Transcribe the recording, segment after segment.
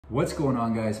What's going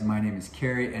on, guys? My name is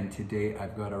Carrie, and today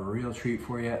I've got a real treat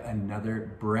for you, another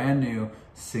brand new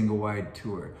single wide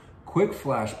tour. Quick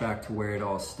flashback to where it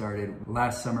all started.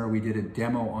 Last summer we did a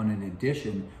demo on an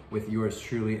addition with yours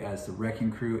truly as the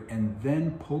wrecking crew, and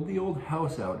then pulled the old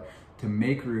house out to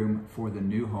make room for the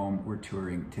new home we're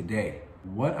touring today.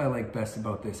 What I like best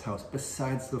about this house,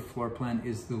 besides the floor plan,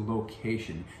 is the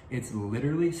location. It's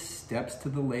literally steps to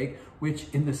the lake, which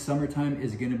in the summertime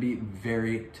is gonna be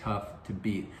very tough to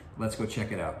beat. Let's go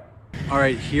check it out. All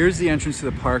right, here's the entrance to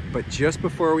the park, but just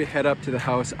before we head up to the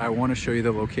house, I wanna show you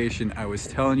the location I was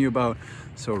telling you about.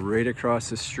 So right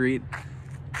across the street,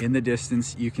 in the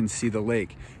distance, you can see the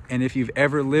lake. And if you've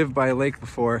ever lived by a lake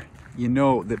before, you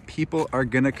know that people are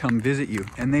gonna come visit you,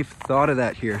 and they've thought of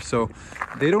that here. So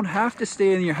they don't have to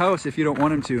stay in your house if you don't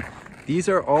want them to. These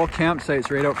are all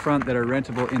campsites right out front that are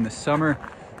rentable in the summer.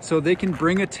 So they can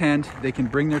bring a tent, they can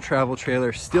bring their travel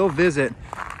trailer, still visit,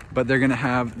 but they're gonna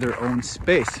have their own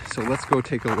space. So let's go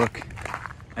take a look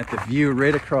at the view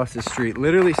right across the street,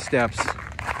 literally steps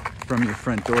from your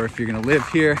front door if you're gonna live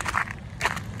here.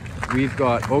 We've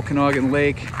got Okanagan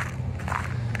Lake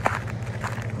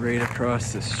right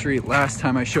across the street. Last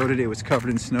time I showed it, it was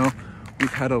covered in snow.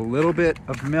 We've had a little bit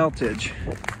of meltage,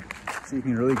 so you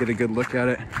can really get a good look at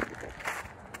it.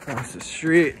 Across the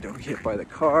street, don't get hit by the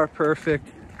car, perfect.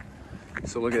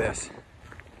 So look at this.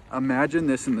 Imagine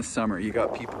this in the summer. You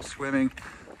got people swimming,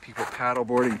 people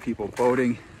paddleboarding, people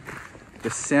boating. The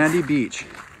sandy beach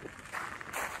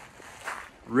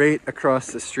right across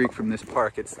the street from this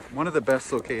park. It's one of the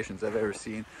best locations I've ever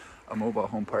seen a mobile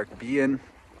home park be in.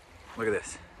 Look at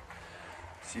this.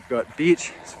 So you've got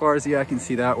beach as far as the eye can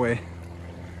see that way.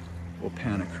 We'll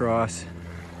pan across.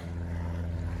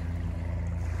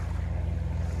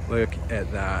 Look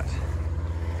at that.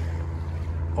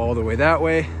 All the way that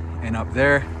way, and up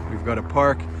there we've got a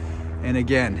park. And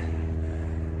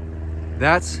again,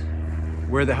 that's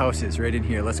where the house is, right in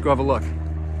here. Let's go have a look.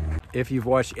 If you've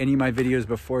watched any of my videos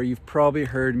before, you've probably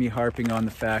heard me harping on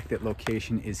the fact that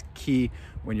location is key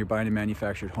when you're buying a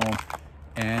manufactured home,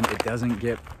 and it doesn't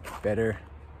get better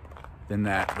than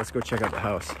that. Let's go check out the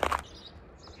house.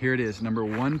 Here it is, number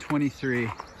 123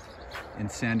 in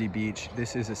Sandy Beach.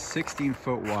 This is a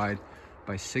 16-foot wide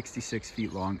by 66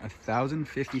 feet long,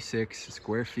 1,056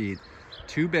 square feet,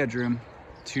 2-bedroom,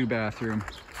 2-bathroom,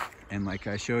 and like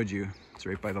I showed you, it's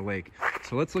right by the lake.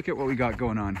 So let's look at what we got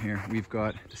going on here. We've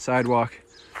got the sidewalk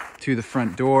to the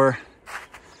front door,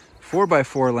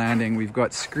 4x4 landing. We've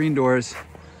got screen doors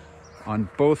on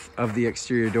both of the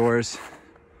exterior doors,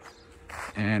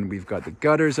 and we've got the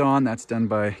gutters on. That's done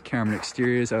by Cameron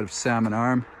Exteriors out of Salmon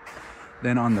Arm.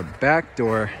 Then on the back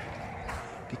door,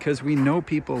 because we know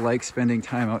people like spending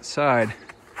time outside,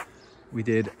 we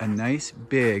did a nice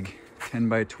big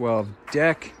 10x12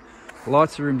 deck.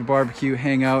 Lots of room to barbecue,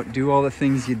 hang out, do all the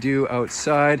things you do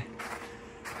outside.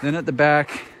 Then at the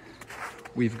back,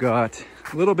 we've got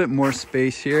a little bit more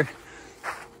space here.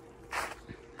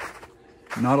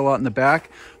 Not a lot in the back,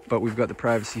 but we've got the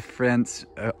privacy fence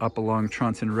up along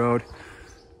Tronson Road.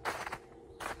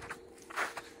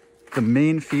 The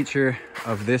main feature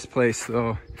of this place,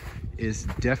 though, is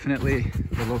definitely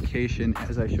the location.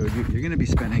 As I showed you, you're gonna be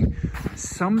spending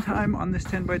some time on this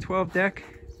 10x12 deck,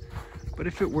 but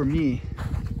if it were me,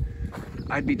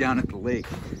 I'd be down at the lake.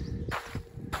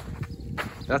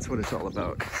 That's what it's all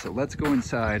about. So let's go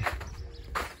inside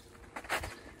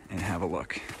and have a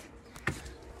look.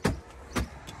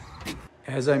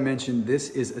 As I mentioned, this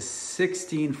is a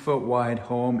 16-foot wide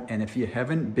home, and if you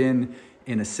haven't been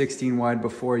in a 16 wide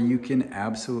before, you can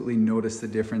absolutely notice the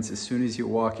difference as soon as you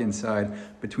walk inside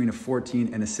between a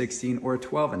 14 and a 16 or a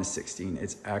 12 and a 16.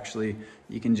 It's actually,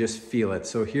 you can just feel it.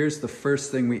 So here's the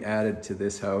first thing we added to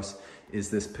this house is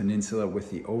this peninsula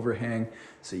with the overhang,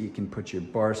 so you can put your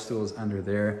bar stools under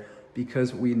there,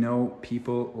 because we know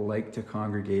people like to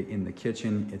congregate in the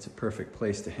kitchen. It's a perfect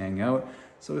place to hang out.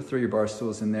 So throw your bar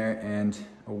stools in there and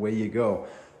away you go.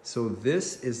 So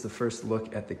this is the first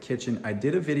look at the kitchen. I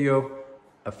did a video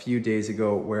a few days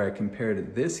ago where I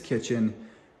compared this kitchen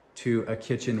to a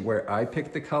kitchen where I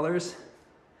picked the colors,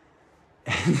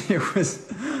 and it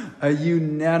was a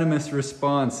unanimous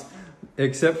response,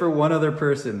 except for one other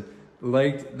person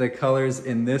liked the colors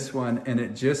in this one, and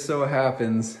it just so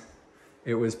happens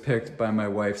it was picked by my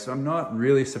wife. So I'm not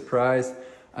really surprised.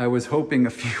 I was hoping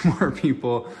a few more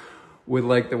people would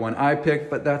like the one I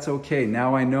picked, but that's okay.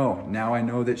 Now I know. Now I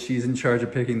know that she's in charge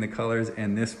of picking the colors,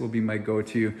 and this will be my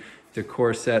go-to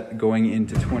decor set going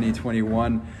into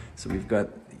 2021. So we've got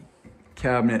the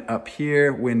cabinet up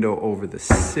here, window over the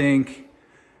sink,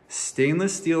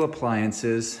 stainless steel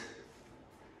appliances,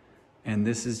 and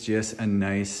this is just a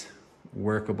nice,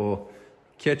 workable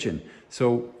kitchen.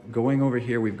 So going over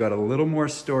here, we've got a little more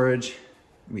storage.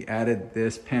 We added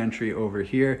this pantry over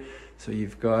here. So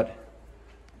you've got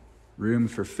room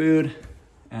for food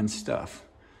and stuff.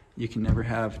 You can never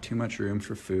have too much room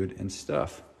for food and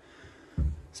stuff,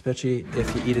 especially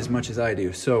if you eat as much as I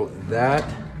do. So that,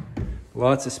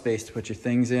 lots of space to put your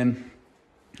things in.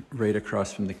 Right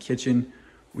across from the kitchen,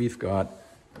 we've got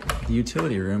the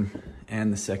utility room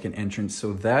and the second entrance.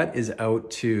 So that is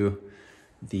out to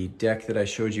the deck that I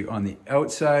showed you on the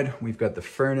outside. We've got the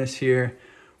furnace here.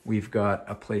 We've got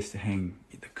a place to hang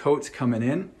the coats coming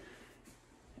in.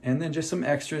 And then just some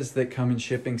extras that come in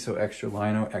shipping. So extra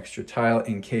lino, extra tile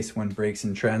in case one breaks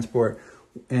in transport.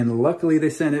 And luckily they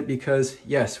sent it because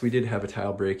yes, we did have a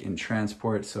tile break in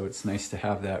transport. So it's nice to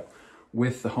have that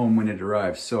with the home when it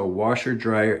arrives. So washer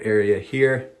dryer area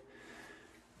here,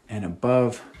 and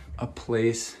above a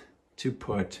place to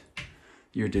put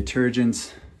your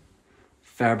detergents,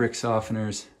 fabric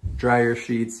softeners, dryer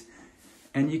sheets,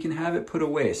 and you can have it put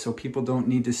away so people don't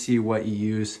need to see what you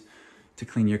use to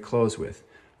clean your clothes with.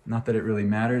 Not that it really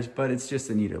matters, but it's just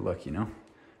a neater look, you know?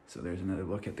 So there's another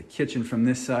look at the kitchen from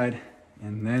this side.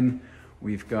 And then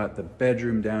we've got the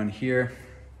bedroom down here,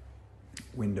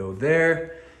 window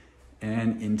there,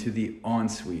 and into the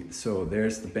ensuite. So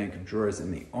there's the bank of drawers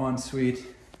in the ensuite.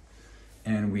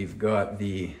 And we've got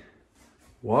the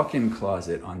walk-in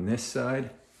closet on this side.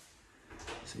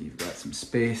 So you've got some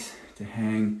space to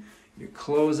hang your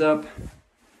clothes up.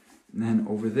 And then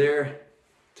over there,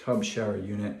 tub shower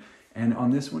unit. And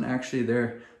on this one, actually,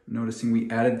 they're noticing we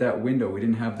added that window. We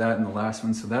didn't have that in the last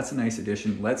one, so that's a nice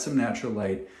addition. Let some natural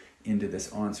light into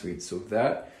this ensuite. So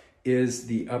that is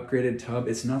the upgraded tub.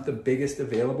 It's not the biggest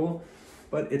available,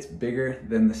 but it's bigger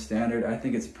than the standard. I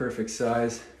think it's perfect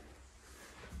size.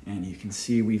 And you can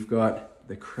see we've got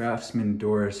the Craftsman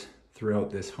doors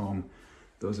throughout this home.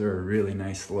 Those are a really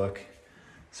nice look.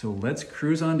 So let's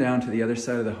cruise on down to the other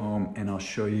side of the home and I'll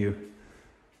show you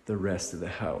the rest of the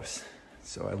house.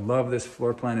 So I love this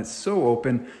floor plan. It's so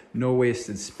open, no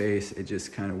wasted space. It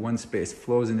just kind of one space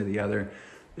flows into the other.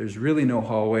 There's really no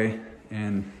hallway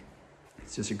and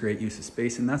it's just a great use of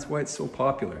space, and that's why it's so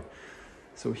popular.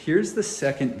 So here's the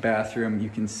second bathroom. You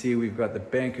can see we've got the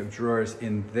bank of drawers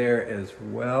in there as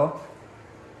well.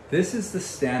 This is the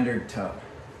standard tub.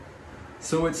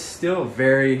 So it's still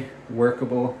very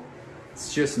workable.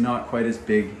 It's just not quite as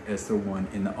big as the one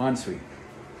in the ensuite.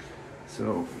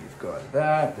 So we've got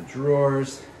that, the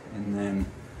drawers, and then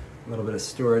a little bit of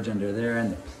storage under there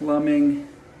and the plumbing.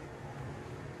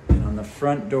 And on the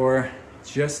front door,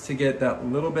 just to get that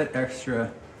little bit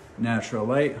extra natural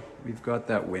light, we've got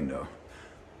that window.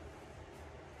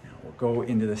 Now we'll go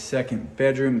into the second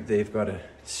bedroom. They've got a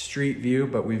street view,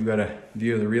 but we've got a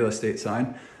view of the real estate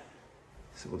sign.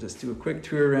 So we'll just do a quick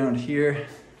tour around here.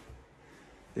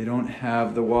 They don't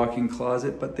have the walk-in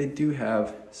closet, but they do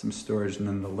have some storage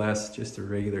nonetheless, just a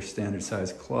regular standard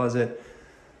size closet.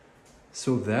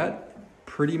 So that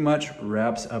pretty much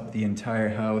wraps up the entire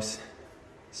house.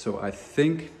 So I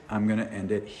think I'm gonna end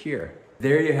it here.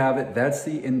 There you have it. That's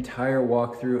the entire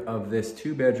walkthrough of this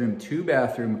 2-bedroom,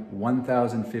 2-bathroom,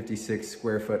 1,056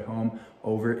 square foot home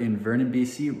over in Vernon,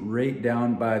 BC, right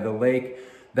down by the lake.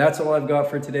 That's all I've got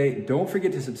for today. Don't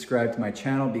forget to subscribe to my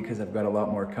channel because I've got a lot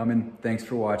more coming. Thanks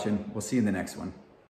for watching. We'll see you in the next one.